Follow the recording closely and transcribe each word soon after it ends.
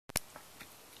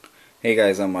Hey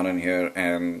guys, I'm Manan here,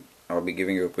 and I'll be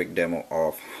giving you a quick demo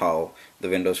of how the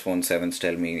Windows Phone 7's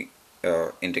TellMe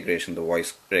integration, the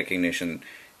voice recognition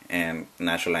and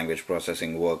natural language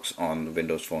processing works on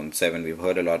Windows Phone 7. We've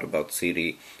heard a lot about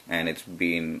Siri, and it's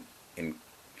been in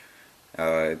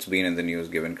the news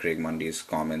given Craig Mundy's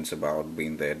comments about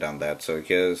being there, done that. So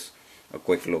here's a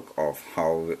quick look of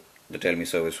how the TellMe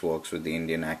service works with the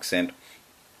Indian accent.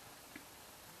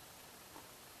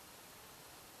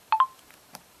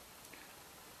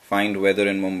 Find weather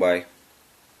in Mumbai.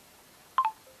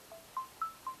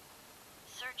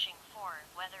 Searching for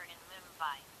weather in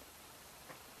Mumbai.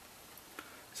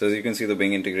 So as you can see, the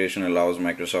Bing integration allows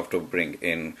Microsoft to bring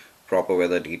in proper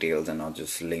weather details and not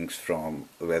just links from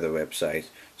weather websites.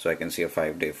 So I can see a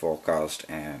 5-day forecast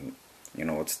and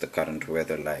what's the current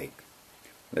weather like.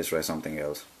 Let's try something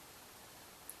else.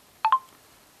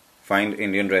 Find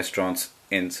Indian restaurants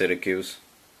in Syracuse.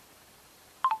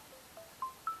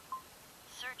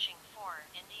 Searching for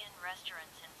Indian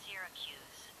restaurants in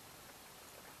Syracuse.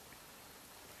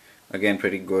 Again,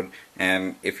 pretty good.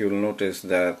 And if you'll notice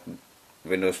that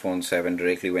Windows Phone 7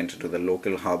 directly went into the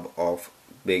local hub of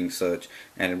Bing search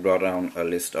and it brought down a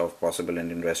list of possible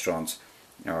Indian restaurants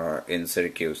in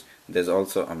Syracuse. There's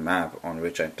also a map on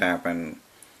which I tap and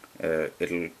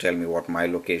it'll tell me what my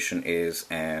location is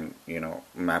and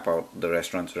map out the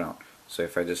restaurants around. So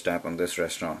if I just tap on this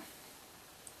restaurant,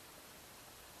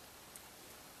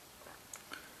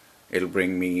 it'll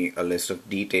bring me a list of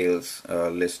details,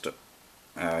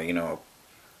 it'll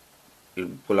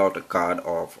pull out a card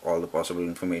of all the possible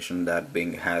information that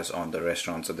Bing has on the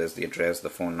restaurant. So there's the address, the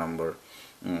phone number,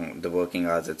 the working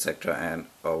hours, etc., and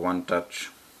a one-touch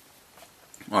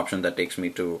option that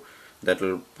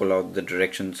will pull out the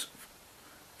directions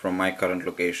from my current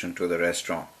location to the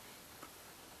restaurant.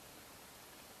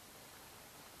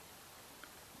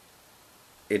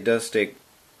 It does take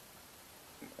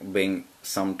Bing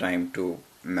some time to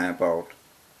map out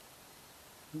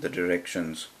the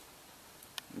directions,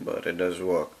 but it does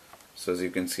work. So as you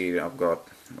can see, I've got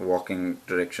walking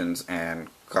directions and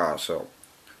car, so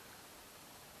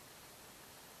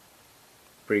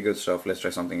pretty good stuff. Let's try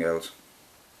something else.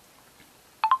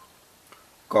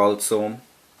 Call Som.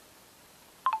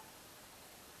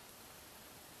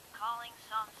 Calling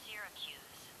some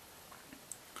Syracuse.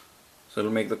 So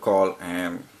it'll make the call,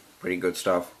 and pretty good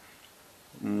stuff.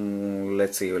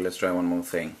 Let's see, let's try one more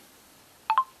thing.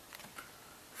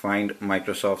 Find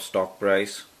Microsoft stock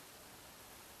price.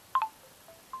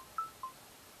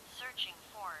 Searching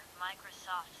for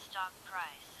Microsoft stock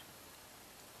price.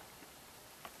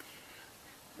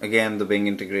 Again, the Bing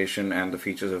integration and the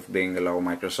features of Bing allow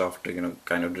Microsoft to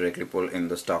kind of directly pull in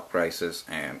the stock prices,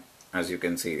 and as you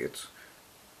can see,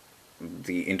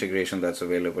 the integration that's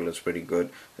available is pretty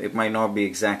good. It might not be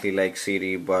exactly like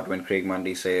Siri, but when Craig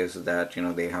Mundy says that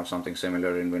they have something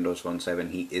similar in Windows Phone 7,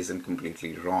 he isn't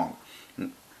completely wrong.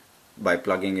 By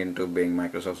plugging into Bing,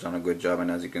 Microsoft's done a good job,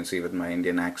 and as you can see with my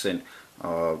Indian accent,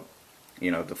 the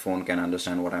phone can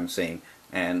understand what I'm saying,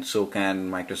 and so can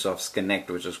Microsoft's Connect,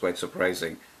 which is quite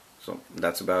surprising. So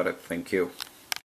that's about it. Thank you.